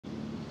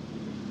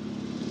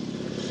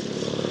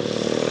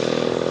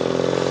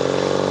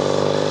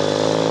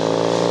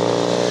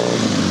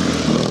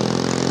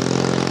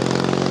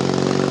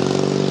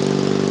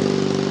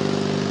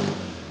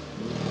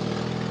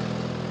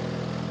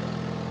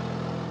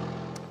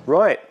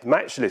Right,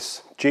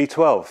 Matchless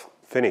G12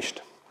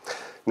 finished.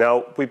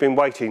 Now we've been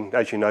waiting,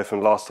 as you know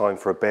from last time,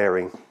 for a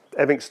bearing.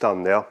 Everything's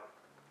done now.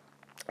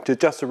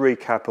 Just a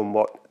recap on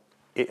what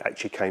it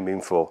actually came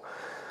in for.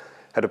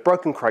 Had a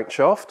broken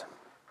crankshaft,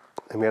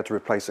 and we had to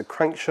replace a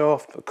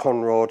crankshaft, a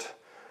conrod,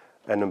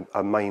 and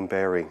a main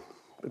bearing.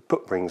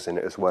 Put rings in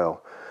it as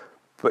well.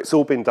 But it's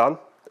all been done.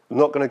 I'm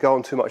not going to go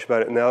on too much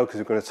about it now because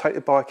we're going to take the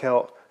bike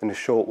out in a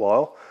short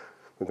while.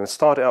 We're going to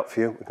start it up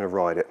for you. We're going to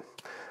ride it.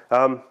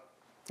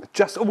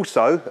 Just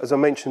also, as I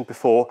mentioned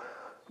before,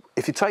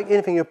 if you take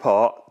anything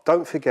apart,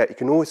 don't forget you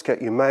can always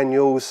get your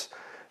manuals,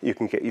 you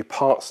can get your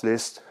parts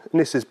list. And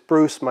this is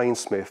Bruce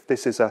Mainsmith.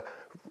 This is a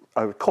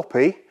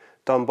copy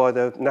done by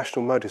the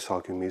National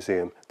Motorcycle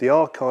Museum. The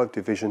archive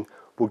division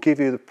will give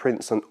you the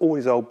prints on all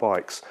these old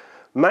bikes.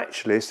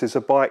 Matchless is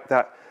a bike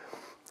that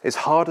is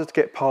harder to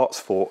get parts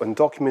for, and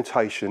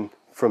documentation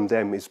from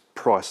them is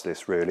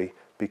priceless really,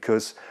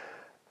 because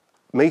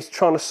me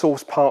trying to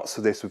source parts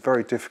of this was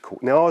very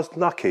difficult. Now I was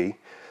lucky,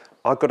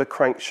 I got a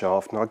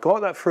crankshaft, and I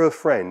got that through a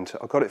friend.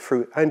 I got it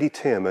through Andy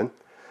Tierman,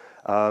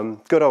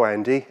 good old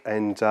Andy,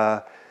 and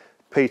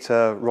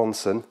Peter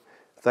Ronson.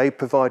 They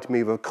provided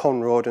me with a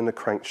conrod and a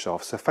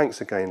crankshaft, so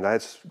thanks again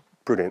lads,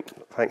 brilliant,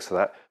 thanks for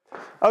that.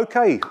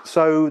 Okay,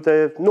 so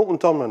the Norton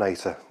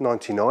Dominator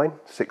 99,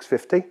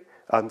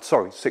 650,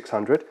 sorry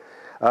 600.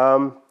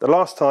 The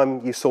last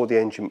time you saw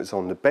the engine was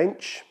on the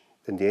bench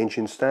in the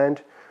engine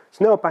stand. It's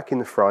now back in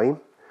the frame.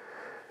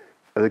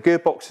 The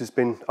gearbox has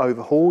been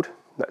overhauled,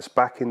 that's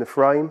back in the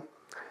frame.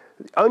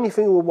 The only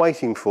thing we're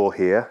waiting for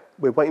here,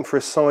 we're waiting for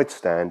a side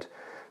stand.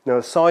 Now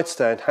a side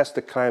stand has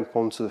to clamp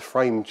onto the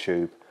frame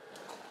tube,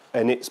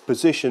 and it's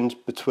positioned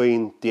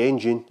between the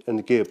engine and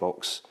the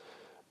gearbox.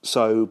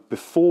 So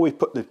before we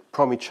put the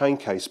primary chain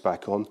case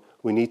back on,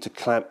 we need to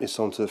clamp this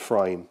onto the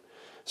frame.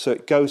 So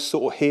it goes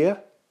sort of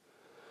here.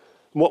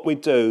 What we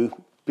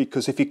do,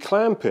 because if you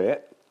clamp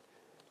it,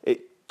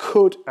 it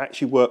could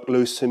actually work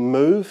loose and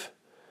move,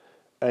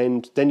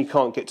 and then you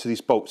can't get to these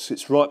bolts.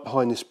 It's right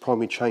behind this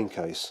primary chain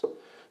case.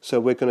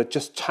 So we're going to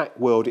just tack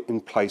weld it in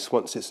place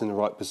once it's in the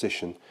right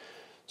position.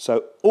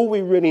 So all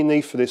we really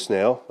need for this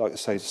now, like I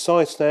say, is a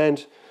side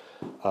stand,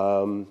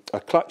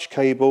 a clutch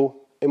cable,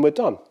 and we're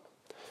done.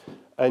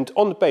 And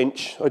on the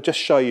bench, I'll just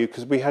show you,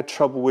 because we had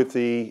trouble with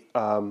the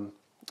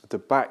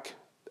back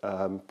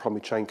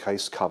primary chain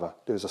case cover.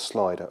 There's a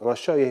slider, and I'll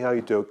show you how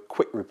you do a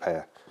quick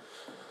repair.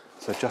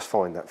 So just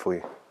find that for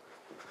you.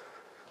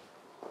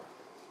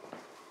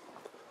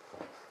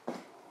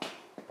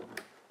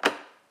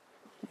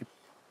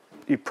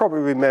 You probably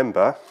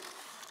remember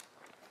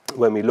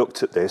when we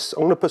looked at this,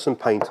 I'm going to put some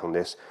paint on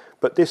this,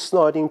 but this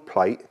sliding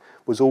plate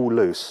was all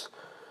loose.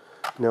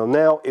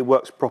 Now it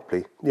works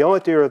properly. The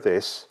idea of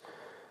this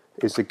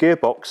is the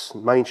gearbox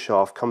main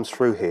shaft comes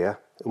through here,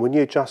 and when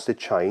you adjust the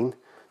chain,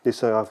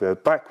 this will either go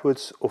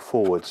backwards or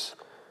forwards.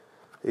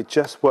 It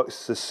just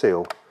works as a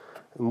seal.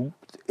 And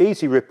the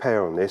easy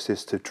repair on this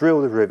is to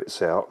drill the rivets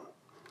out,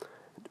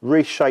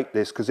 reshape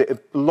this because it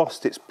had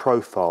lost its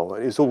profile.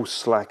 It is all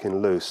slack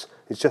and loose.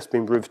 It's just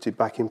been riveted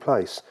back in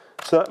place.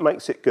 So that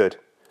makes it good.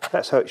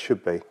 That's how it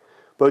should be.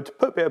 But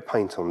put a bit of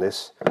paint on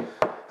this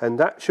and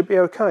that should be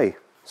okay.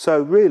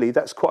 So really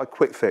that's quite a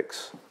quick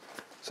fix.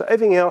 So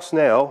everything else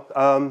now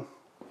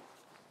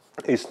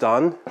is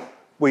done.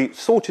 We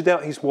sorted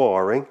out his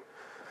wiring.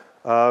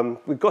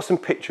 We've got some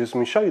pictures, and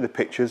we'll show you the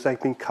pictures. They've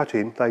been cut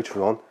in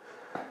later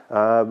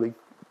on.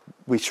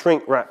 We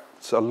shrink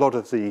wrapped a lot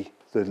of the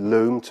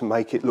loom to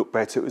make it look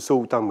better. It was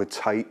all done with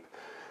tape.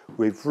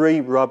 We've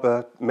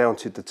re-rubber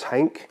mounted the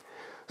tank,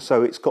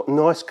 so it's got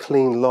nice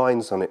clean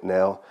lines on it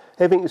now.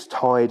 Everything is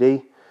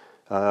tidy.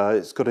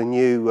 It's got a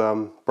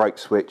new brake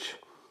switch.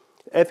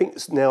 Everything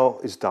now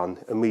is done,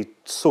 and we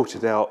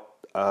sorted out.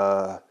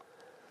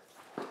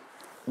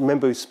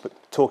 Remember, we was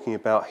talking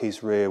about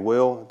his rear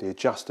wheel, the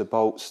adjuster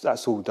bolts.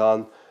 That's all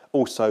done.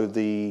 Also,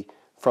 the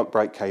front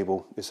brake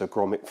cable is a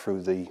grommet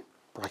through the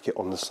bracket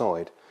on the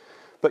side.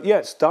 But yeah,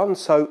 it's done.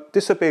 So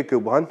this will be a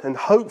good one, and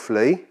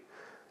hopefully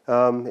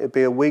it'll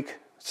be a week's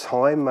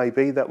time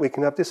maybe that we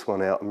can have this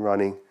one out and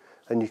running,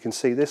 and you can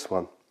see this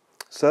one.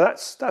 So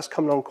that's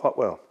coming on quite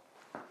well.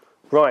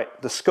 Right,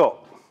 the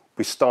Scott.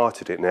 We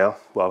started it now.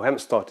 Well, we haven't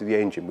started the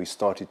engine. We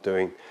started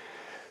doing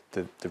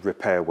the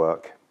repair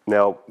work.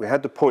 Now, we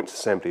had the points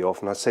assembly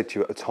off, and I said to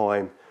you at the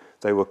time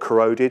they were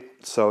corroded.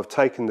 So I've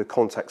taken the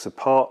contacts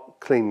apart,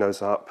 cleaned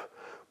those up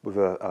with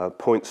a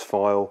points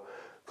file,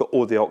 got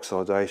all the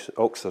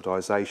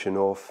oxidization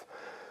off,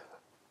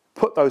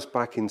 put those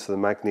back into the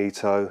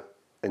magneto,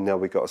 and now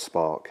we've got a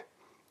spark.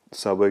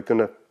 So we're going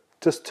to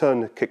just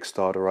turn the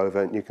Kickstarter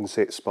over, and you can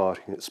see it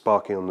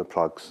sparking on the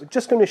plugs. I'm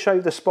just going to show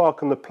you the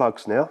spark on the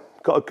plugs now.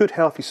 Got a good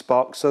healthy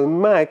spark, so the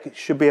mag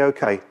should be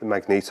okay, the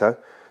magneto.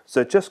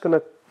 So just going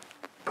to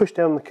push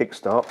down the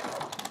kickstart.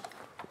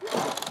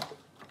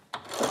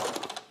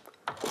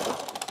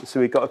 So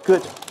we've got a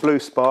good blue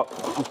spark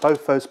in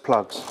both those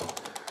plugs.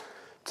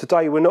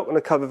 Today we're not going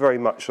to cover very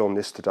much on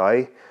this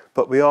today,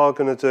 but we are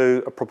going to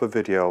do a proper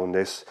video on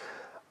this.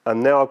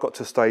 And now I've got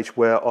to a stage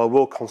where I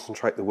will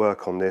concentrate the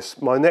work on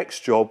this. My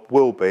next job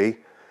will be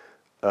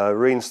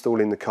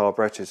reinstalling the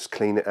carburetor, just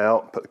clean it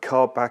out, put the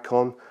carb back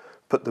on,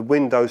 put the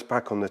windows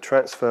back on the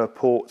transfer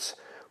ports,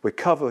 we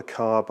cover the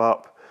carb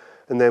up,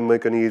 and then we're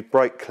going to use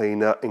brake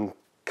cleaner and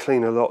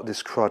clean a lot of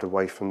this crud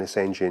away from this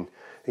engine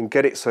and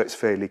get it so it's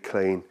fairly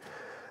clean.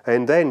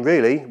 And then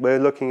really we're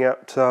looking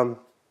at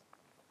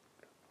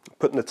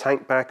putting the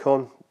tank back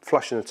on,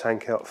 flushing the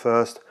tank out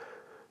first,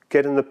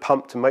 getting the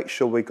pump to make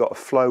sure we've got a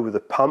flow with the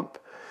pump.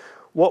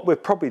 What we'll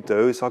probably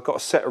do is I've got a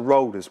set of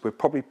rollers. We'll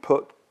probably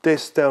put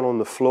this down on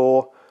the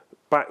floor,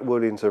 back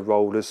wheel into the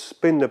rollers,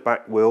 spin the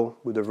back wheel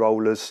with the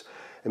rollers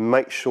and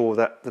make sure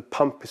that the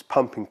pump is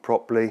pumping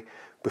properly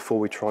before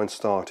we try and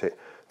start it.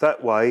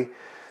 That way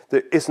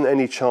there isn't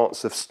any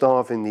chance of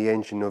starving the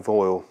engine of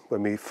oil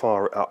when we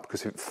fire it up,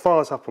 because if it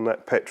fires up on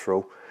that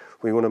petrol,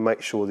 we want to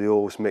make sure the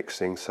oil's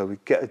mixing so we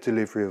get a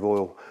delivery of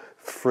oil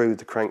through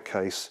the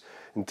crankcase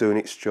and doing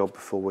its job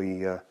before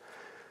we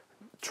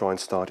try and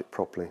start it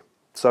properly.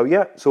 So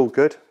yeah, it's all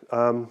good.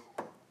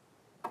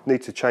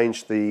 Need to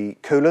change the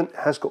coolant. It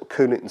has got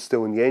coolant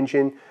still in the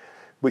engine,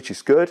 which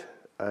is good,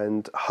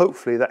 and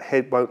hopefully that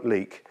head won't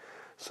leak.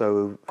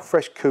 So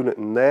fresh coolant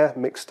in there,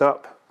 mixed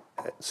up.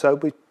 So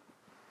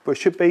we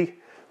should be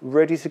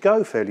ready to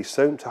go fairly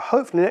soon. So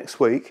hopefully next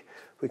week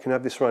we can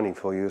have this running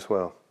for you as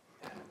well.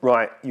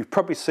 Right, you've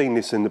probably seen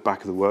this in the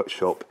back of the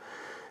workshop.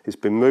 It's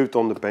been moved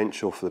on the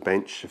bench, off the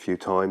bench a few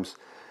times.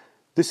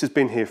 This has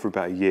been here for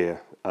about a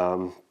year.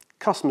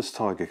 Customer's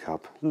Tiger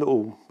Cub,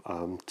 little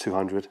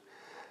 200.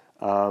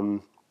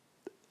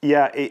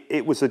 Yeah,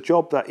 it was a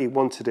job that he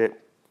wanted it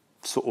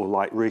sort of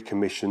like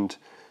recommissioned.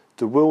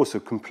 The wheels are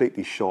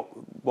completely shot.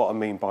 What I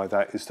mean by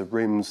that is the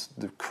rims,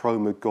 the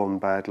chrome had gone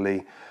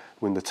badly.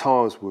 When the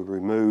tyres were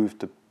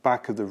removed, the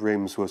back of the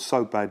rims were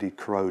so badly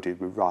corroded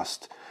with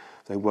rust,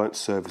 they weren't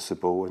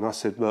serviceable. And I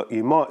said, look,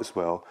 you might as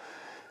well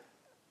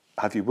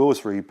have your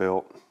wheels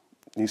rebuilt,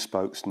 new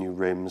spokes, new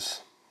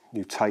rims,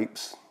 new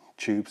tapes,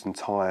 tubes and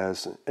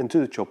tyres, and do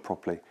the job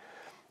properly.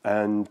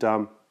 And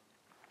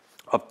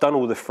I've done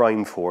all the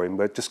frame for him.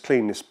 We've just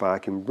cleaned this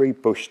back and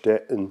rebushed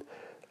it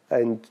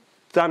and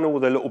done all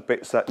the little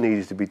bits that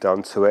needed to be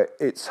done to it.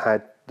 It's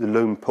had the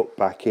loom put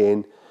back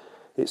in.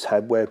 It's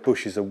had where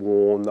bushes are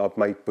worn. I've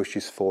made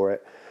bushes for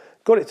it.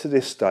 Got it to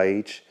this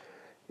stage.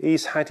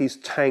 He's had his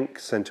tank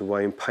sent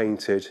away and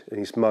painted, and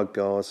his mud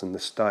guards and the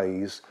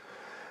stays.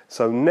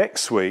 So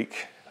next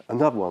week,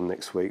 another one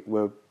next week,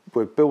 we'll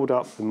build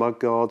up the mud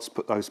guards,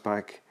 put those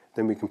back,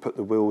 then we can put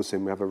the wheels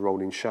in, we have a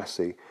rolling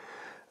chassis.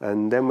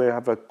 And then we'll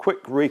have a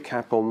quick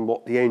recap on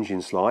what the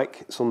engine's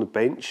like. It's on the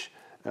bench.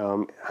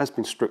 It has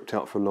been stripped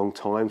out for a long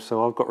time,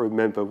 so I've got to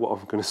remember what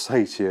I'm going to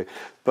say to you.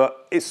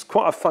 But it's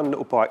quite a fun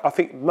little bike. I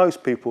think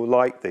most people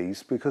like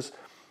these because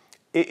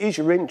it is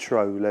your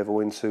intro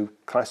level into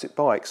classic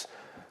bikes.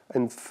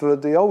 And for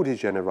the older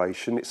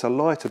generation, it's a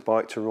lighter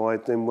bike to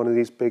ride than one of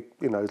these big,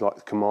 you know, like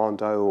the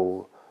Commando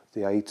or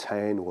the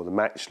A10 or the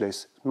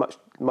Matchless.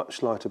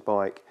 Much lighter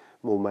bike,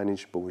 more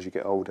manageable as you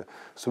get older.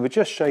 So we'll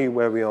just show you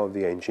where we are with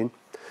the engine.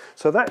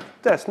 So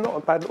that's not a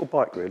bad little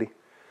bike really.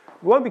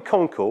 It won't be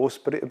concourse,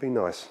 but it'll be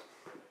nice.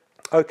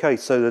 Okay,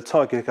 so the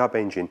Tiger Cub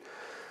engine.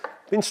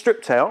 Been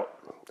stripped out,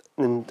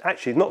 and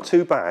actually not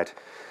too bad.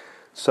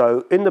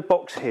 So in the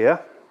box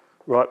here,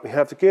 right, we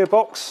have the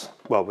gearbox.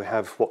 Well, we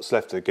have what's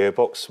left of the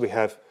gearbox. We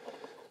have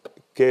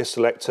gear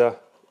selector,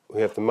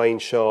 we have the main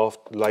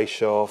shaft, lay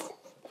shaft,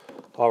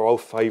 our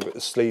old favourite,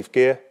 the sleeve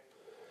gear.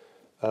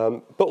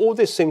 But all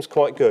this seems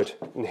quite good.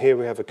 And here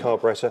we have a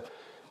carburetor.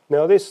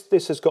 Now this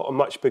has got a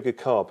much bigger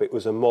carb. It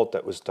was a mod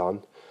that was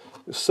done.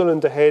 The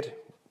cylinder head,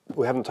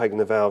 we haven't taken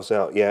the valves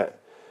out yet.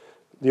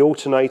 The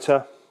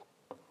alternator,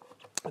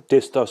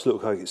 this does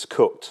look like it's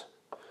cooked.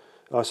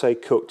 I say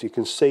cooked, you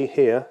can see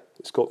here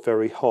it's got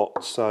very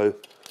hot, so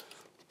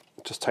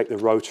just take the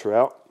rotor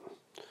out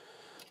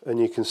and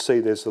you can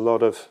see there's a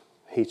lot of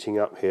heating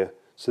up here.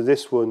 So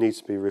this will need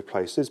to be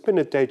replaced. There's been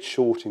a dead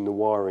short in the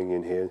wiring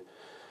in here,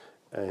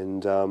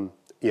 and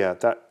yeah,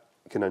 that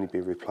can only be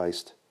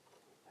replaced.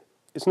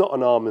 It's not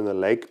an arm and a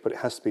leg, but it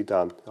has to be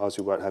done, otherwise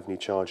we won't have any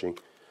charging.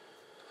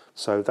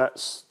 So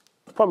that's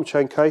the primary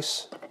chain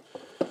case,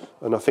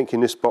 and I think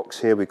in this box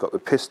here we've got the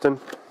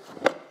piston,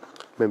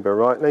 remember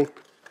rightly,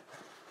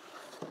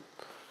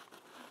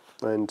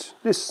 and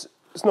this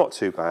is not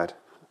too bad.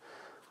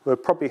 We'll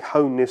probably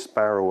hone this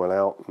barrel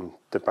out, and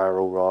the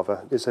barrel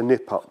rather. There's a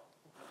nip up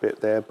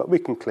bit there, but we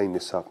can clean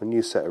this up, a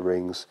new set of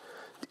rings.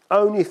 The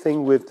only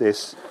thing with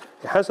this,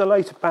 it has a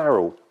later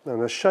barrel,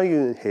 and I'll show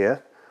you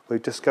here. We'll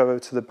just go over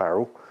to the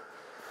barrel.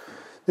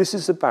 This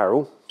is the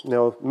barrel.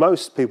 Now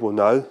most people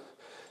know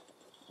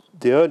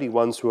the early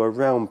ones were a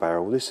round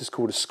barrel. This is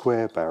called a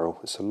square barrel.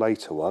 It's a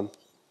later one.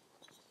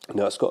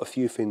 Now it's got a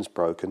few fins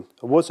broken.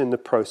 I was in the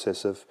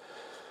process of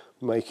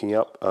making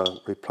up a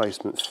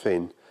replacement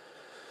fin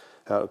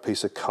out of a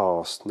piece of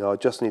cast. Now I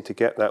just need to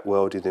get that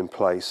welded in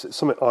place. It's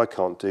something I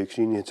can't do because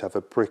you need to have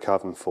a brick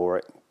oven for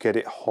it, get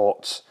it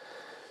hot,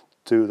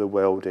 do the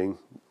welding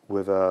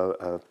with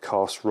a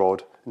cast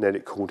rod and let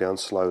it cool down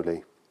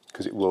slowly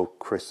because it will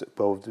crisp.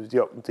 Well,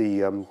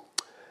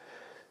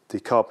 the the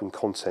carbon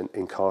content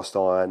in cast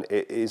iron,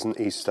 it isn't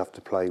easy stuff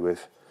to play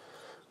with.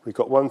 We've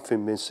got one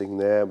fin missing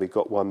there, we've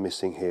got one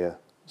missing here.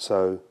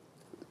 So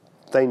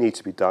they need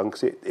to be done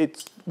because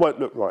it won't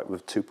look right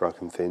with two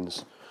broken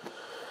fins.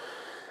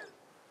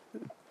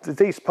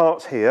 These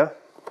parts here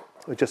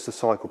are just the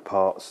cycle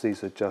parts.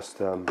 These are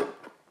just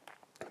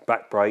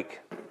back brake,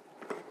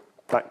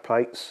 back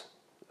plates,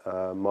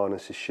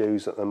 minus the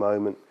shoes at the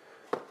moment,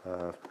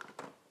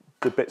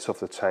 the bits off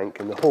the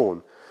tank and the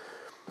horn.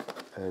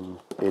 And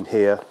in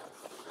here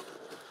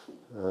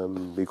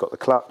we've got the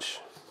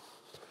clutch,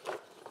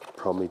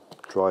 primary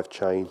drive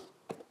chain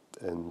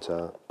and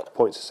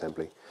points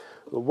assembly.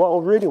 But what I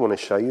really want to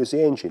show you is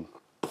the engine,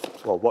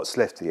 well, what's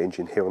left of the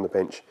engine here on the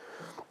bench.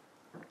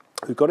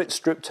 We've got it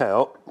stripped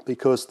out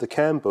because the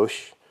cam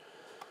bush,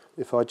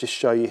 if I just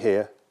show you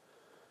here,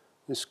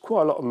 there's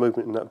quite a lot of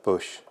movement in that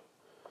bush.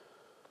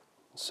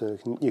 So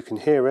you can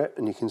hear it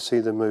and you can see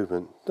the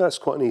movement. That's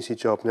quite an easy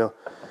job. Now,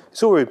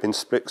 it's already been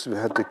split because we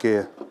had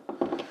the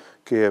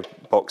gear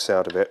box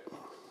out of it.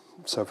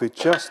 So if we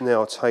just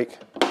now take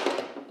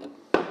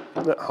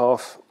that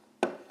half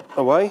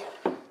away,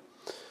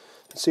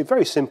 it's a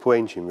very simple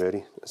engine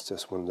really. It's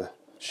just one of the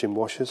shim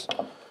washers.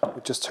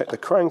 We just take the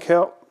crank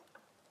out.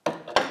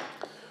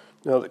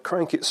 Now the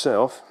crank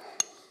itself,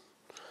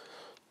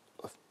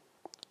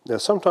 now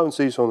sometimes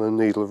these are on a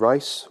needle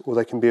race or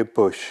they can be a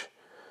bush,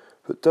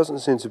 but doesn't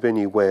seem to be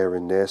any wear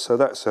in there, so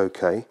that's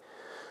okay.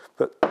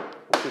 But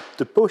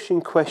the bush in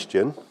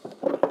question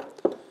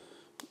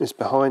is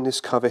behind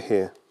this cover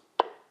here.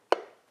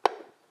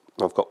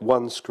 I've got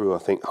one screw I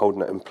think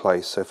holding that in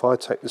place, so if I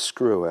take the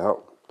screw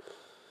out,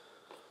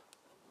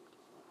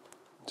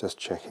 just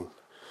checking.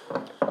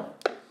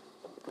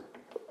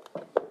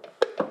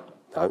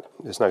 No,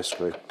 there's no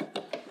screw.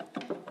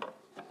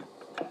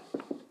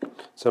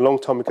 It's a long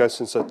time ago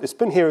since it's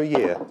been here a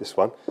year, this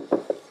one,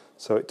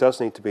 so it does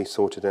need to be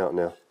sorted out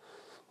now.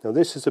 Now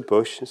this is a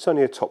bush, it's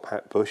only a top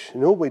hat bush,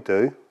 and all we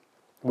do,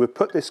 we'll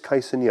put this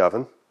case in the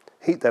oven,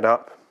 heat that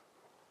up,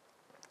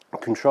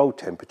 controlled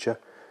temperature,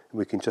 and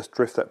we can just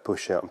drift that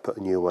bush out and put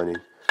a new one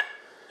in.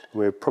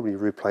 We'll probably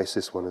replace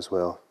this one as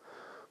well,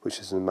 which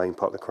is the main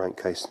part of the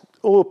crankcase.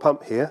 Oil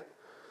pump here,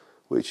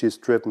 which is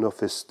driven off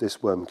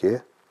this worm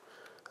gear.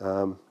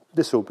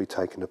 This will be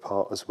taken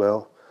apart as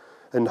well,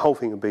 and the whole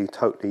thing will be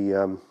totally,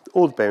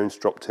 all the bearings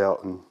dropped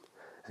out and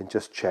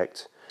just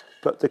checked.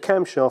 But the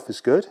camshaft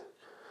is good.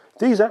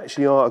 These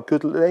actually are a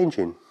good little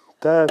engine.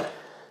 They're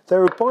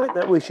a bike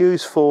that was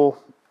used for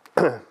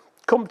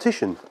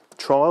competition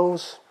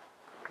trials,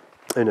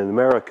 and in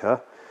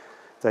America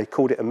they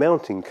called it a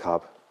mountain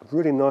cub. A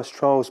really nice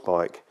trials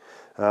bike.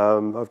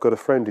 I've got a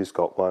friend who's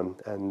got one,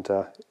 and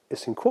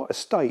it's in quite a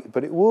state,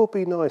 but it will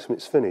be nice when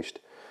it's finished.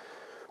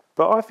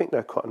 But I think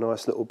they're quite a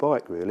nice little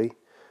bike really,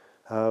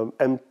 and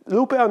a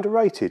little bit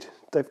underrated.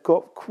 They've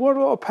got quite a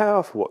lot of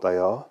power for what they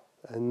are,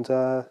 and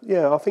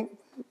yeah, I think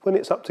when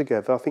it's up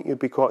together, I think you'd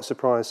be quite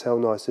surprised how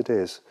nice it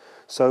is.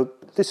 So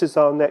this is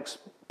our next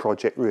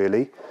project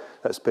really,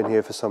 that's been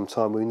here for some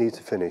time, we need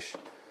to finish.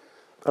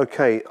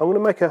 Okay, I'm going to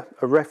make a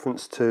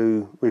reference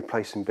to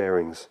replacing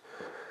bearings,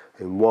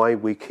 and why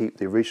we keep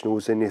the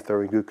originals in if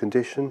they're in good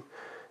condition,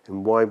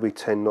 and why we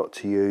tend not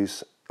to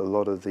use a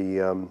lot of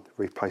the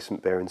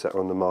replacement bearings that are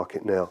on the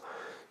market now.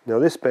 Now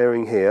this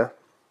bearing here,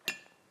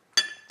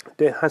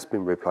 it has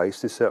been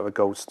replaced. This is out of a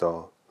Gold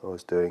Star I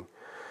was doing.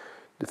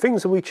 The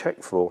things that we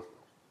check for,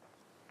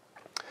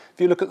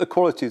 if you look at the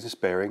quality of this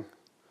bearing,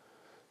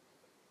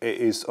 it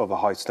is of a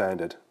high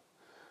standard,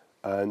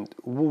 and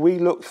we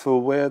look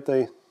for where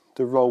the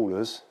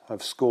rollers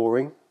have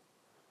scoring,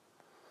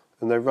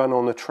 and they run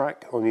on the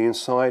track on the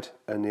inside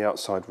and the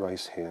outside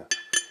race here.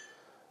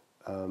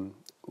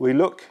 We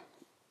look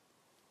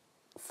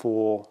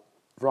for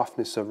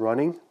roughness of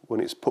running when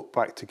it's put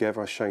back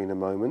together. I'll show you in a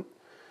moment.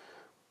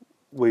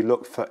 We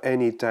look for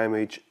any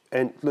damage,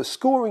 and the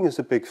scoring is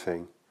a big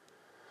thing.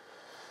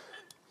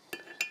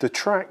 The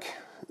track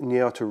in the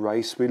outer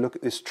race, we look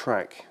at this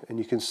track, and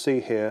you can see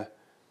here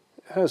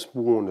it has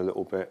worn a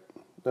little bit.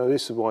 Now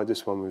this is why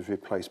this one was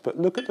replaced, but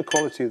look at the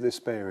quality of this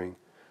bearing.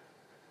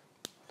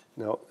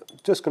 Now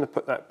just going to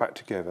put that back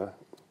together,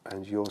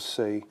 and you'll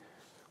see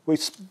we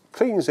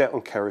clean these out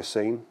on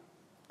kerosene,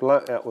 blow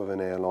it out with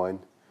an airline,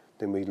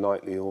 then we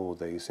lightly oil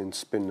these and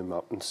spin them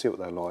up and see what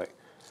they're like.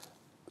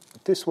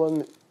 This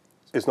one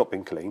has not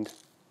been cleaned,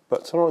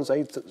 but sometimes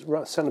they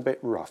sound a bit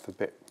rough, a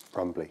bit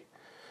rumbly.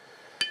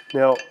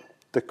 Now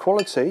the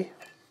quality,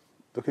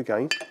 look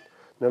again,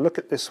 now look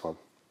at this one.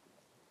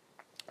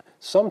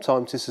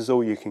 Sometimes this is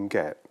all you can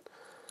get,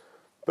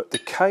 but the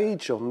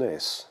cage on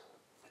this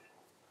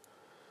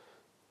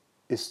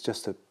is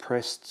just a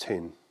pressed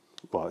tin.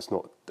 Well, it's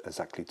not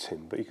exactly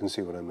tin, but you can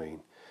see what I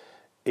mean.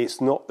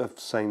 It's not the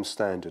same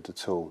standard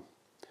at all.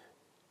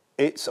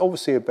 It's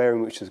obviously a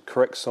bearing which is the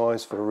correct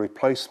size for a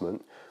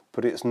replacement,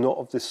 but it's not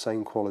of the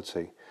same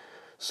quality.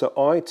 So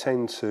I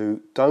tend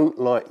to don't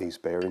like these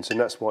bearings, and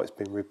that's why it's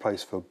been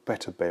replaced for a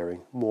better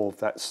bearing, more of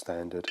that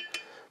standard.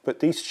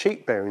 But these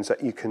cheap bearings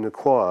that you can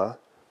acquire,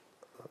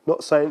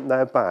 not saying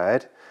they're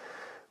bad,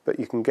 but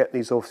you can get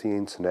these off the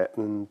internet,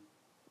 and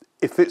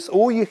if it's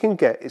all you can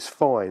get, it's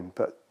fine,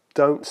 but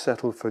don't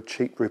settle for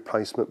cheap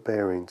replacement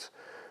bearings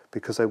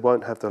because they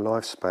won't have the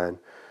lifespan.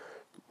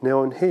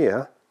 Now on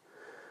here,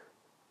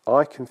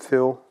 I can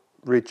feel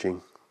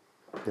ridging.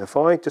 Now if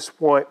I just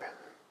wipe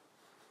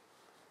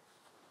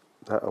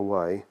that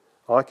away,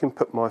 I can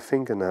put my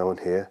fingernail on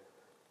here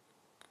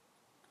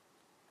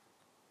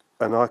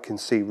and I can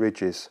see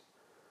ridges.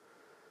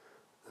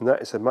 And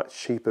that is a much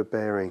cheaper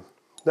bearing.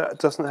 That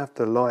doesn't have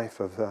the life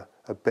of a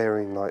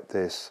bearing like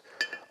this.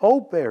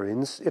 Old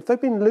bearings, if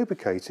they've been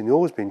lubricated and the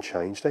oil's been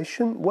changed, they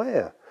shouldn't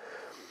wear.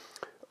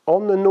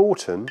 On the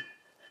Norton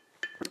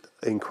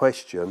in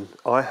question,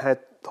 I had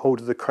hold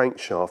of the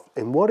crankshaft,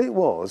 and what it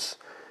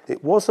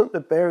wasn't the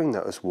bearing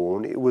that was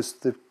worn, it was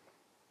the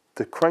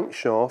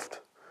crankshaft.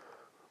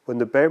 When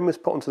the bearing was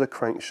put onto the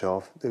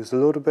crankshaft, there was a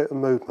little bit of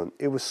movement.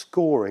 It was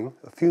scoring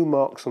a few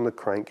marks on the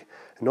crank,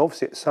 and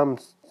obviously at some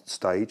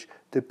stage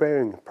the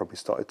bearing probably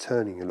started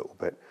turning a little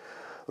bit.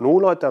 And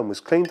all I'd done was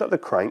cleaned up the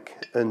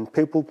crank, and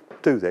people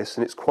do this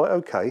and it's quite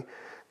okay.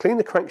 Clean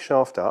the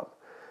crankshaft up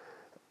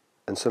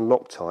and some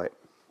Loctite.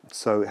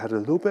 So it had a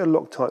little bit of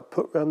Loctite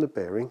put around the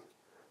bearing,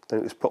 then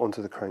it was put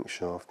onto the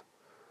crankshaft.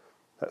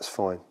 That's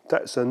fine.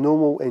 That's a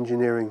normal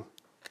engineering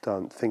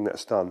thing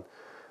that's done.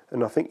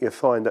 And I think you'll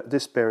find that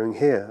this bearing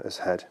here has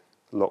had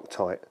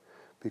Loctite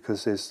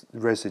because there's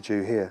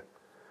residue here.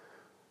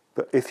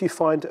 But if you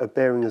find a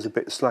bearing is a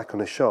bit slack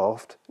on a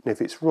shaft, and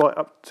if it's right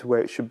up to where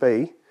it should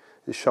be,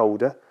 the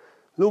shoulder,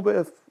 a little bit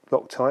of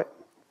Loctite,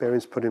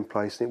 bearing's put in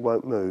place and it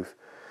won't move.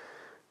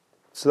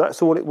 So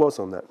that's all it was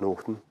on that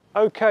Norton.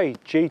 Okay,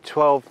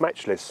 G12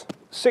 Matchless,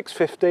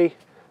 650,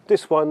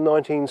 this one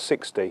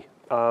 1960.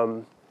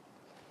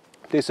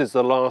 This is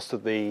the last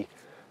of the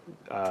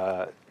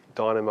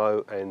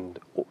Dynamo and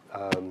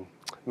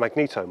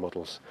Magneto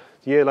models.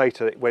 A year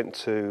later it went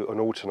to an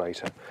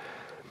alternator.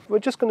 We're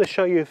just going to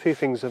show you a few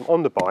things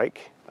on the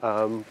bike,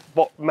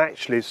 what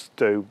Matchless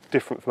do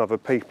different from other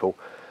people.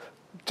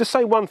 Just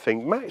say one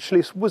thing,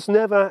 Matchless was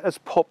never as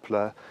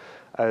popular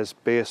as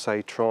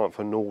BSA, Triumph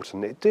and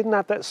Norton. It didn't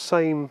have that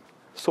same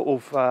sort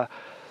of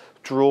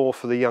draw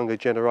for the younger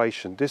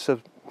generation. This,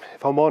 if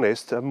I'm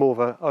honest, more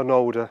of an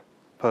older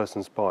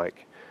person's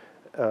bike,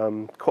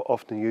 quite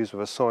often used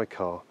with a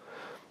sidecar.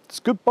 It's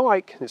a good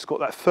bike, it's got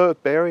that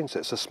third bearing, so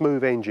it's a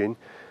smooth engine,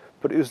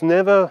 but it was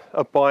never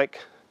a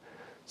bike,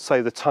 say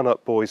the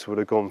ton-up boys would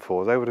have gone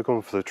for. They would have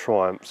gone for the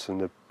Triumphs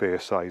and the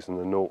BSAs and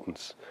the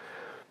Nortons.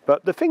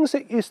 But the things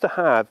it used to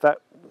have that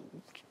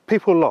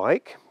people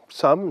like,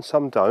 some and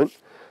some don't,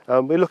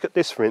 we look at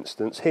this for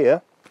instance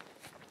here.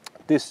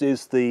 This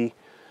is the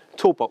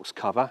toolbox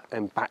cover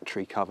and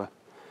battery cover.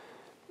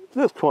 It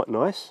looks quite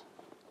nice.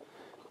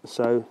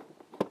 So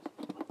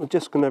I'm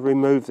just going to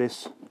remove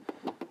this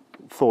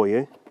for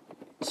you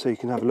so you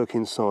can have a look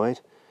inside.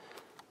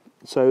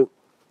 So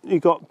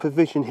you've got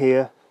provision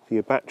here for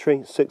your battery,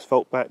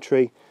 6-volt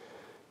battery.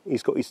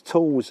 He's got his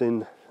tools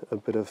in a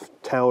bit of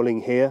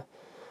toweling here.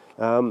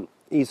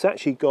 He's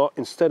actually got,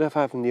 instead of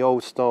having the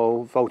old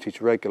style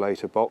voltage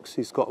regulator box,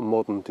 he's got a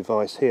modern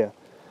device here,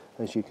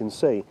 as you can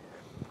see.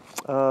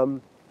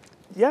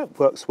 Yeah,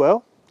 works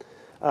well.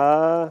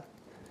 Not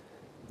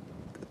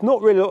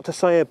really a lot to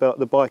say about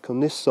the bike on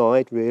this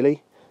side,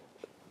 really.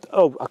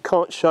 Oh, I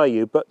can't show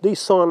you, but these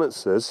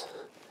silencers,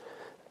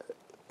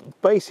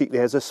 basically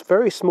there's a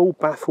very small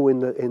baffle in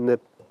the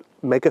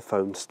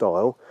megaphone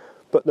style,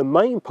 but the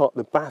main part of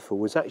the baffle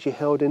was actually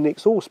held in the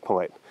exhaust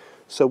pipe.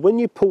 So when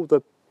you pull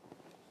the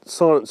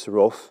silencer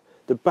off,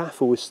 the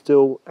baffle is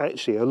still,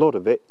 actually a lot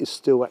of it is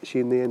still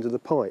actually in the end of the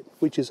pipe,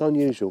 which is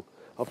unusual.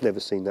 I've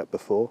never seen that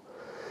before.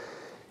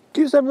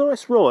 Gives them a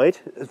nice ride,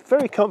 a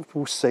very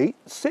comfortable seat,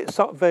 sits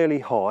up fairly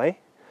high.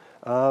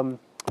 I'll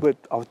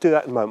do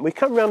that in a moment. We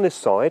come around this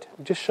side,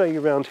 I'll just show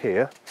you around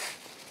here.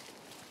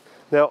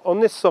 Now on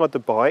this side of the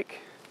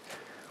bike,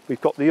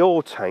 we've got the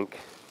oil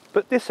tank,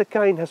 but this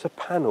again has a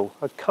panel,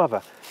 a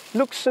cover.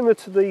 Looks similar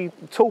to the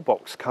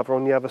toolbox cover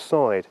on the other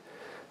side.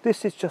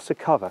 This is just a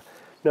cover.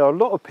 Now a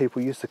lot of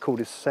people used to call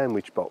this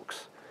sandwich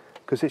box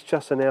because it's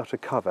just an outer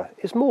cover.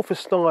 It's more for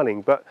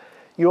styling, but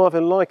you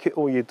either like it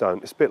or you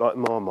don't. It's a bit like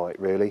Marmite,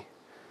 really.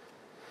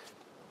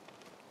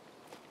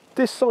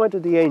 This side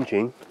of the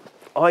engine,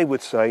 I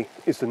would say,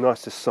 is the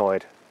nicest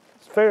side.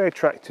 It's very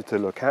attractive to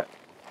look at.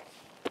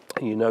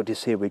 And you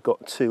notice here we've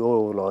got two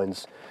oil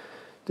lines.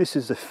 This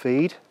is the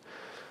feed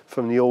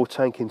from the oil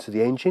tank into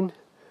the engine,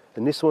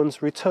 and this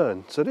one's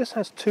return. So this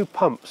has two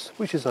pumps,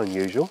 which is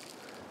unusual.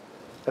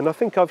 And I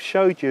think I've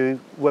showed you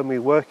when we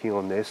were working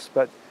on this,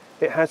 but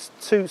it has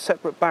two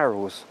separate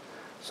barrels.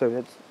 So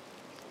it's,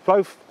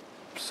 both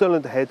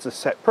cylinder heads are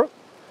separate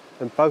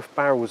and both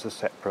barrels are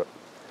separate.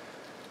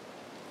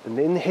 And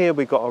in here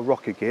we've got a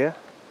rocker gear,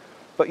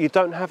 but you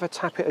don't have a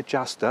tappet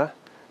adjuster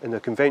in the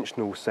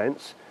conventional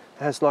sense.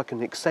 It has like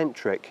an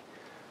eccentric.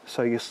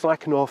 So you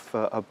slacken off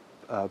a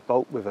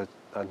bolt with a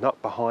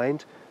nut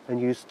behind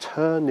and you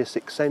turn this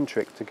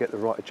eccentric to get the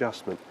right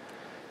adjustment.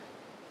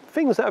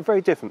 Things that are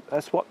very different.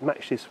 That's what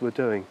Matchless were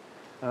doing.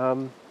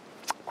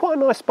 Quite a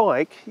nice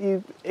bike.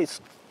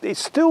 It's it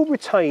still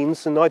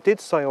retains, and I did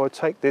say I would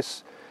take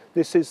this.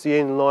 This is the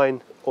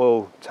inline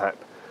oil tap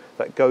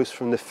that goes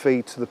from the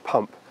feed to the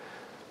pump.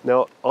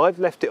 Now I've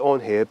left it on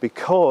here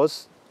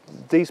because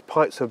these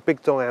pipes are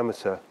big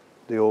diameter,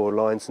 the oil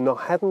lines, and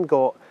I hadn't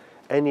got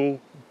any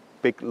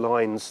big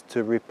lines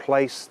to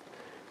replace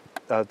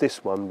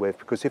this one with,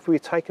 because if we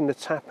had taken the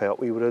tap out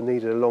we would have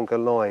needed a longer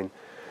line.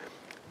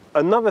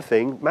 Another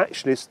thing,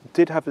 Matchless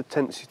did have the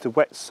tendency to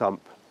wet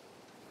sump,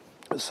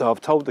 so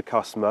I've told the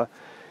customer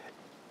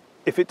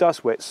if it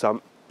does wet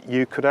sump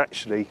you could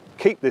actually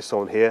keep this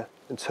on here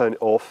and turn it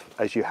off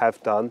as you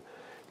have done.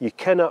 You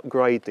can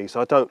upgrade these,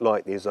 I don't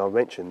like these, I'll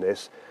mention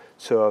this,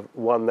 to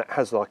one that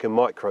has like a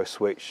micro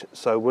switch,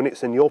 so when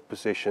it's in your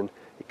position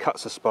it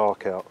cuts the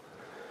spark out.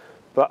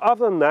 But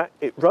other than that,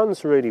 it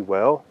runs really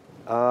well.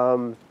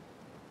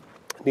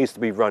 It needs to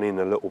be running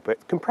a little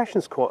bit.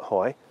 Compression's quite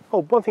high.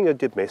 Oh, one thing I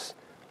did miss,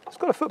 it's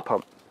got a foot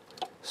pump.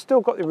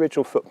 Still got the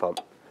original foot pump.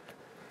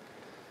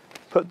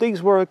 But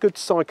these were a good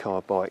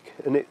sidecar bike,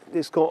 and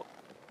it's got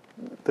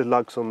the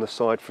lugs on the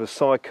side for the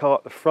sidecar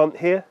at the front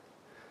here.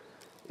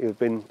 It have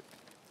been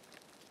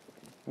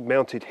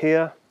mounted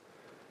here,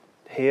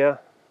 here.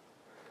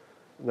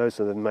 Those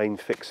are the main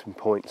fixing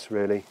points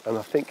really, and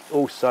I think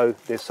also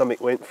there's something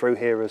went through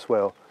here as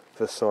well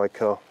for the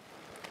sidecar.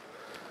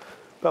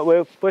 But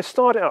we'll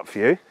start it up for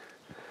you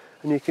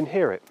and you can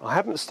hear it. I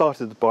haven't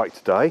started the bike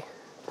today.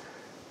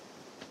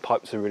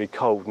 Pipes are really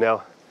cold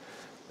now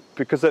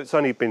because it's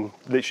only been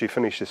literally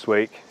finished this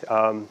week.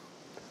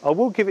 I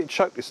will give it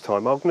choke this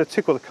time. I'm going to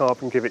tickle the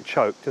carb and give it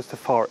choke just to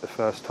fire it the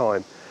first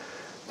time.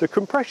 The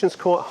compression's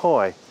quite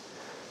high,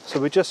 so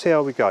we'll just see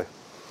how we go.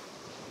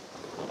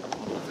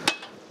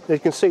 You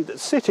can see that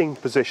sitting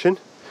position,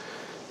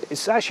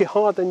 it's actually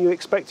harder than you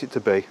expect it to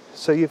be.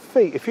 So your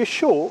feet, if you're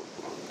short,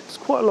 it's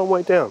quite a long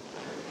way down.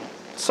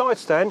 Side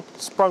stand,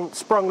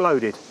 sprung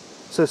loaded.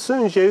 So as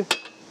soon as you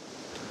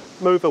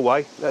move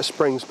away, that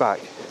springs back.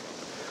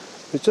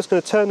 We're just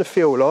going to turn the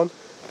fuel on.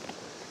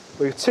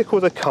 We tickle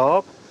the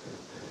carb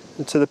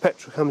until the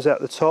petrol comes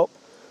out the top.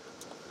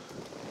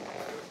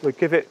 We'll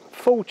give it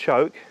full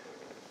choke,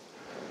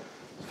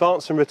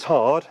 advance and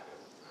retard,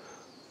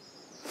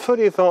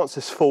 fully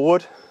advances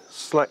forward,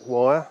 slack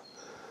wire,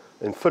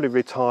 and fully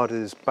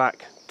retarded is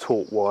back,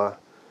 taut wire.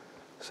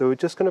 So we're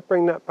just going to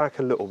bring that back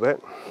a little bit.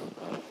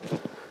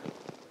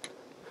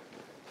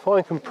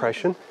 Fine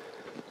compression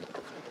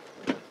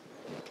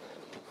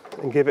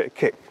and give it a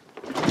kick.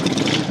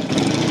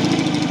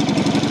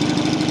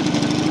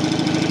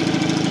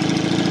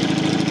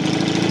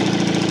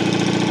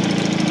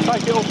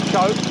 Take it off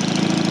choke.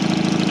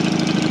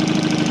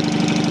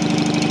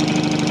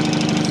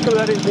 Just going to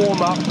let it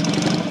warm up.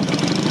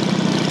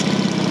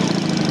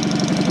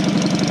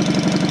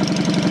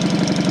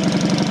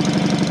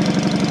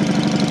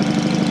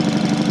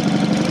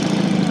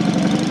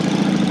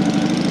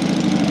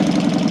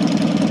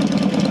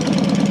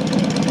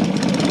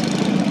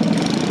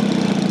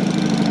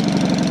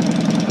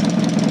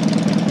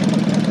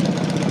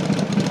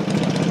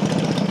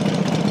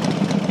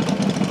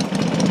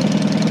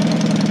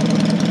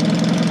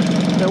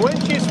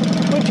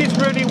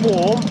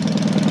 Warm,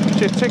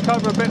 should tick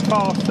over a bit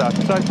faster.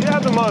 So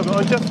at the moment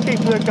I'm just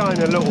keeping it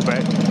going a little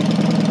bit.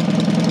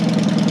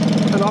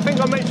 And I think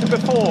I mentioned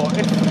before,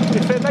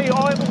 if they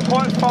idle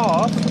quite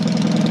fast,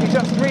 you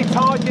just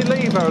retard your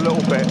lever a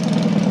little bit.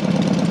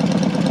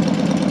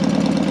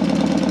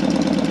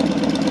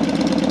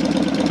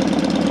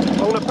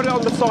 I'm going to put it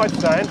on the side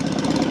stand.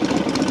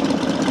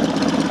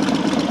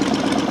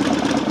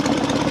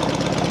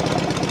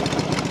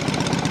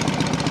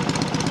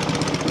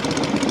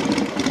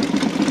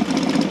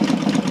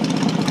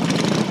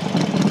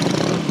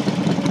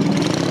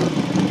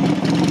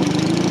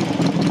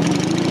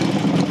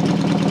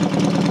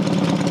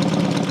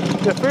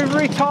 If we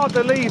retard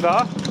the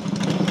lever,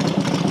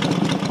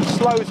 it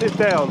slows it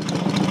down.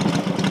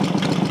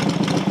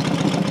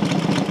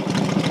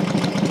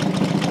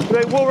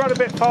 But it will run a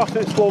bit faster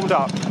when it's warmed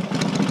up.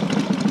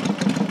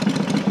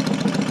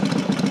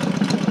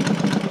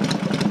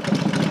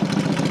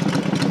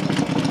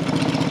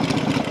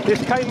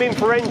 This came in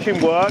for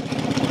engine work.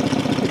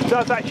 It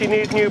does actually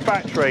need a new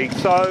battery,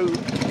 so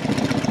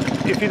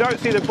if you don't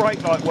see the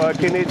brake light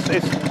working, it's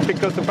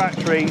because the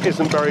battery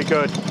isn't very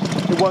good.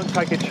 It won't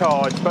take a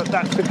charge, but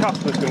that's the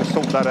customer's going to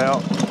sort that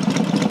out.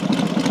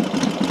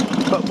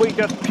 But we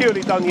just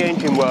purely done the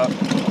engine work.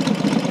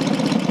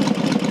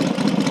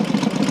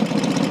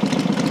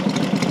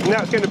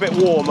 Now it's getting a bit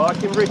warmer. I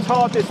can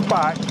retard this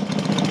back,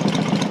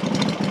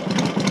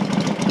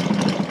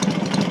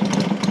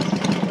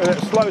 and it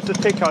slows the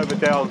tick over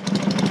down.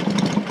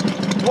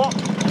 What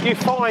you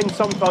find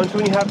sometimes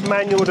when you have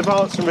manual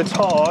advance and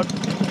retard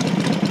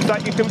is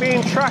that you can be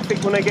in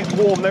traffic when they get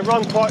warm. They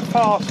run quite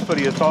fast for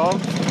the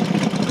advance.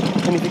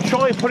 And if you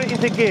try and put it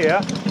into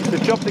gear, it's the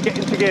job to get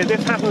into gear.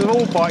 This happens with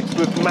all bikes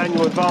with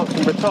manual advance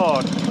and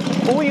retard.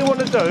 All you want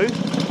to do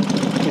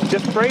is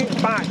just bring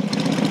it back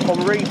on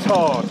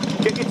retard.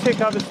 Get your tick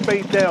over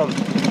speed down.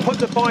 Put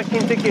the bike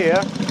into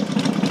gear,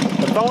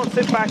 advance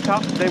it back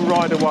up, then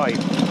ride away.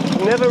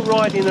 never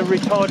ride in a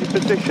retarded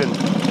position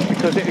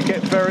because it will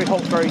get very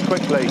hot very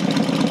quickly.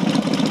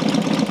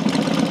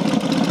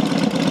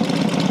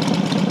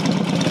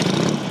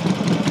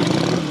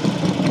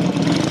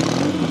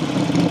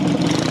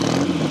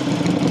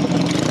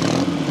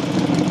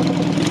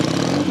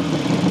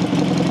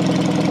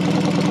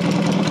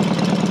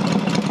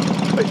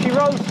 But she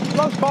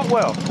runs quite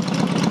well.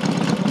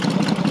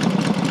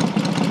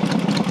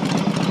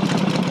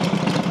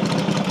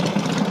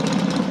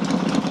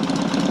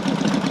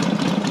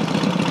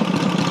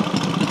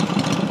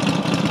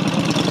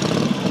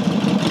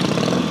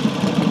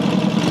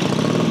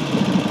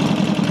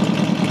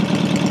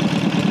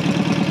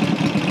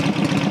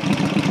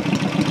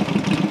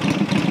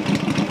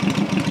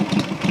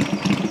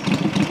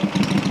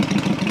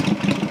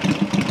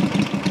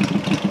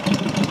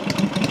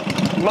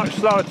 Much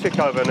slower tick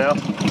over now.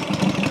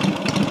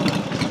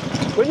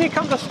 When you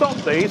come to stop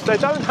these, they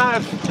don't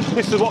have,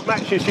 this is what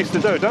Matchless used to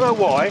do, don't know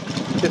why,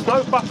 there's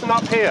no button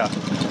up here.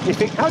 You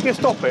think, how do you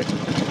stop it?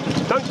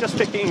 Don't just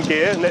stick it in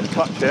gear and let the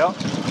clutch out.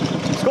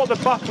 It's got the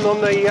button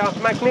on the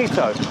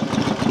magneto.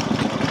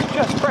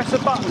 Just press a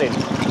button in.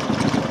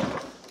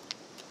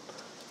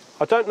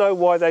 I don't know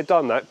why they've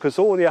done that, because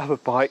all the other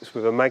bikes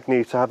with a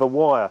magneto have a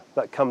wire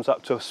that comes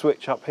up to a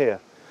switch up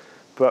here.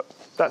 But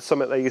that's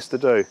something they used to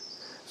do.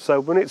 So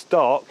when it's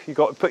dark, you've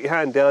got to put your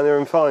hand down there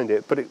and find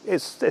it. But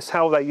it's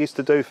how they used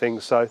to do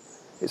things, so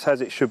it's as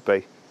it should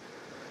be.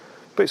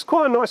 But it's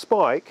quite a nice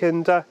bike,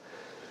 and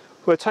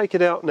we'll take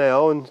it out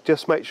now and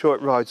just make sure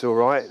it rides all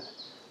right.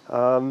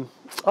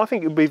 I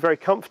think it would be very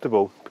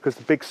comfortable because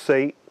of the big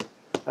seat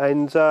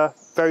and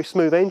very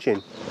smooth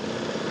engine.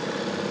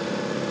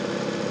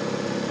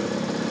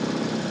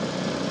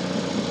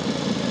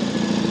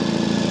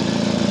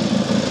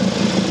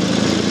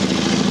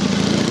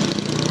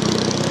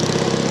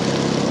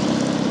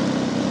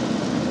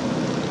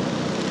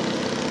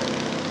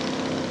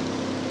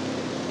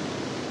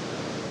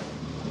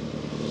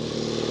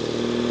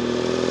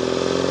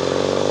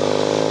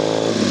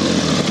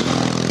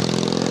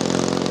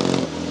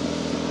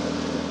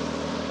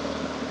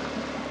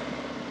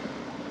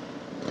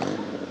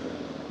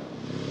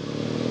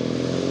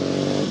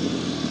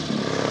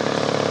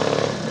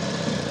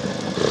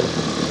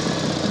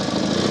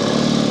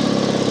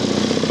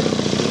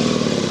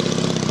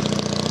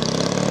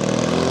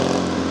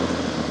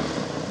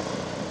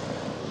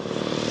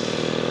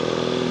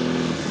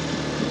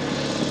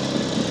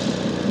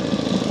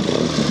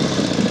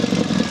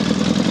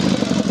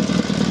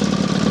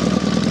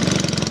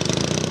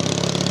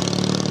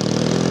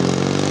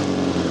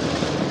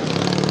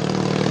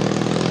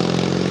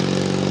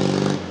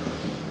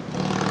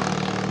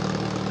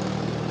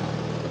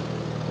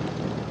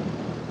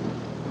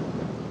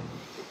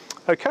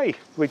 Okay,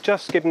 we've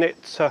just given it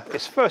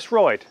its first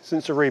ride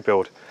since the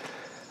rebuild.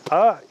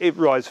 It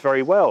rides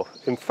very well.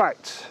 In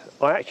fact,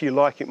 I actually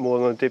like it more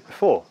than I did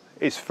before.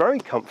 It's very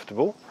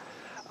comfortable,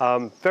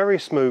 very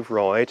smooth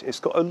ride. It's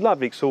got a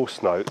lovely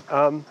exhaust note.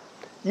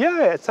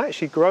 Yeah, it's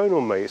actually grown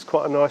on me. It's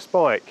quite a nice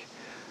bike.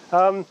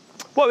 What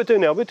we'll do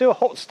now, we'll do a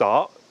hot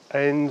start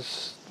and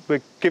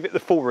we'll give it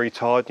the full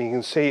retard and you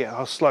can see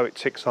how slow it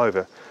ticks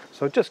over.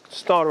 So I'll just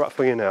start her up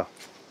for you now.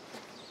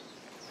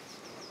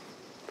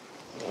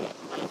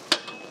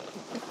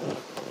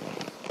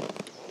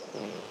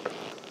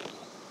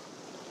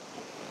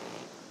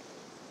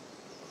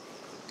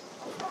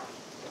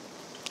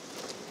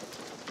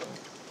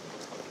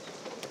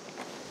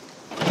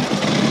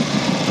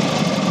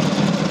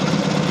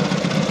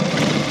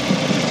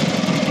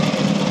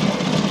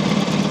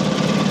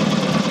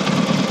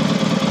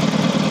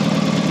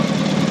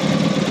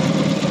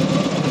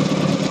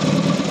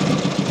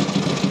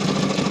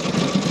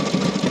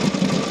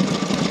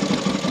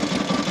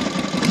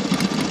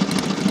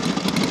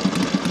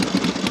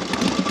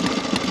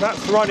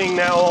 That's running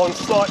now on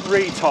slight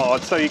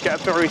retard, so you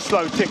get a very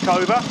slow tick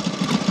over.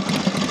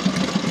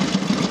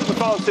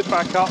 Advance it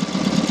back up,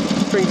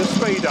 brings the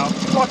speed up.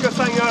 Like I was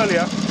saying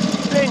earlier,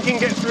 the engine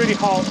gets really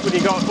hot when you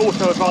got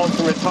auto advance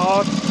and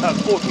retard,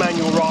 auto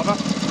manual rather.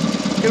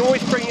 You can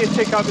always bring your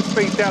tick over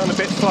speed down a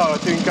bit slower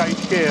to engage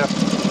gear,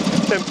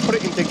 then put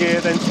it into gear,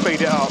 then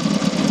speed it up.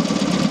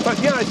 But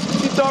yeah,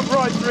 it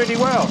rides really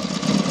well.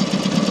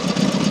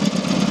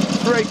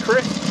 It's very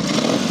crisp.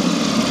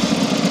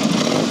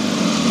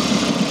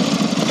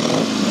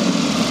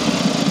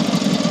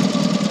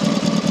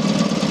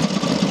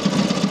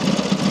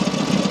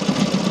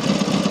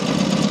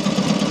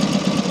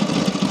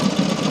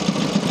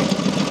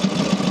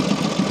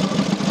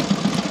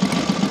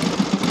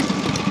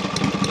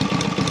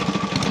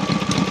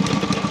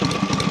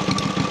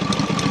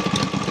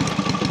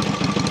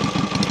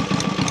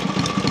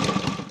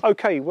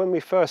 Okay, when we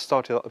first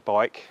started up the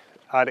bike,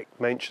 Alec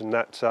mentioned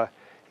that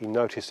he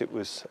noticed it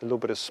was a little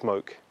bit of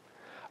smoke.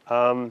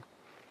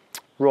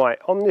 Right,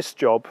 on this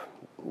job,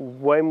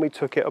 when we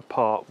took it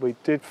apart, we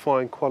did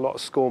find quite a lot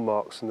of score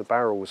marks in the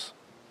barrels.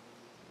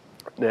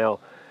 Now,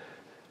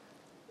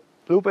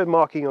 a little bit of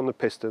marking on the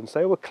pistons,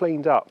 they were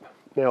cleaned up.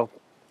 Now,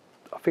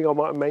 I think I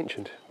might have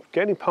mentioned,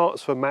 getting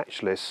parts for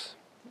Matchless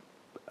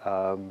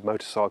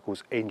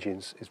motorcycles,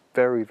 engines is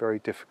very, very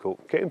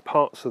difficult. Getting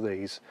parts of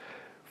these,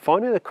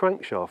 finding a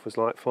crankshaft was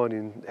like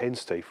finding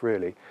hen's teeth,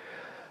 really.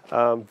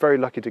 Very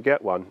lucky to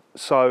get one.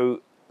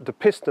 So the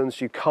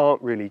pistons you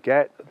can't really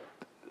get.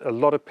 A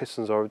lot of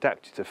pistons are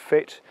adapted to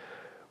fit.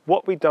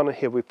 What we've done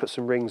here, we put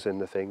some rings in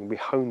the thing, we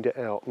honed it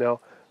out. Now,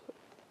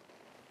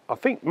 I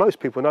think most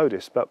people know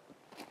this, but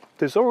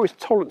there's always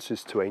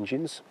tolerances to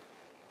engines.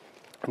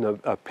 And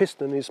a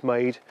piston is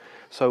made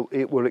so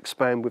it will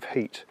expand with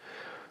heat.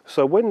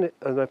 So when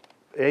the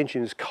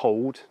engine is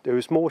cold, there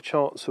is more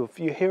chance of,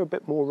 you hear a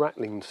bit more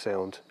rattling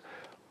sound.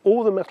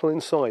 All the metal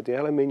inside, the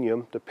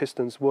aluminium, the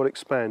pistons will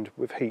expand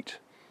with heat.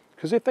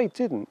 Because if they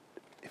didn't,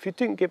 if you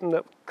didn't give them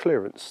that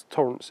clearance,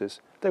 tolerances,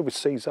 they would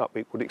seize up.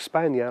 It would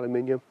expand the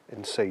aluminium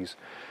and seize.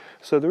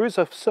 So there is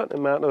a certain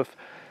amount of,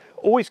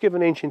 always give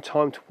an engine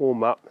time to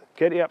warm up,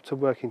 get it up to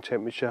working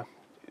temperature,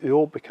 it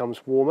all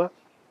becomes warmer,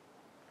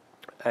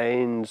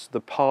 and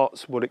the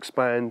parts will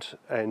expand,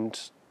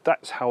 and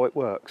that's how it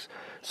works.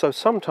 So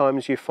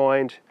sometimes you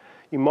find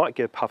you might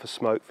get a puff of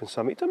smoke from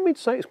something. It doesn't mean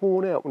to say it's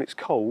worn out when it's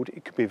cold.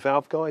 It could be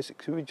valve guys, it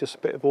could be just a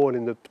bit of oil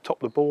in the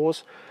top of the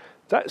bores.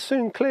 That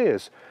soon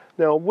clears.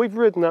 Now, we've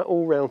ridden that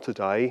all round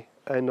today,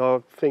 and I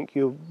think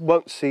you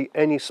won't see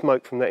any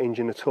smoke from that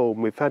engine at all.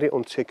 We've had it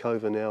on tick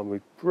over now, and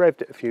we've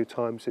revved it a few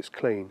times, it's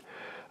clean.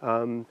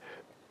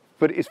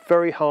 But it's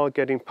very hard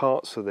getting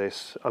parts of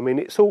this. I mean,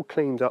 it's all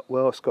cleaned up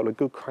well. It's got a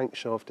good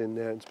crankshaft in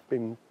there. It's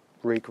been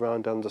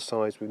reground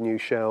undersized with new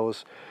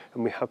shells,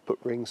 and we have put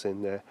rings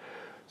in there.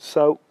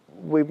 So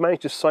we've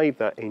managed to save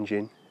that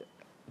engine.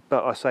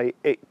 But I say,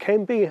 it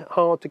can be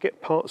hard to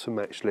get parts of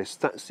Matchless.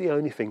 That's the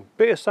only thing.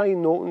 BSA,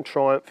 Norton,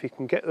 Triumph, you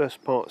can get those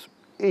parts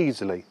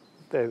easily.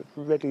 They're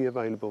readily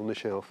available on the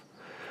shelf.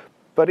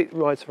 But it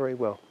rides very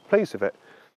well. Pleased with it.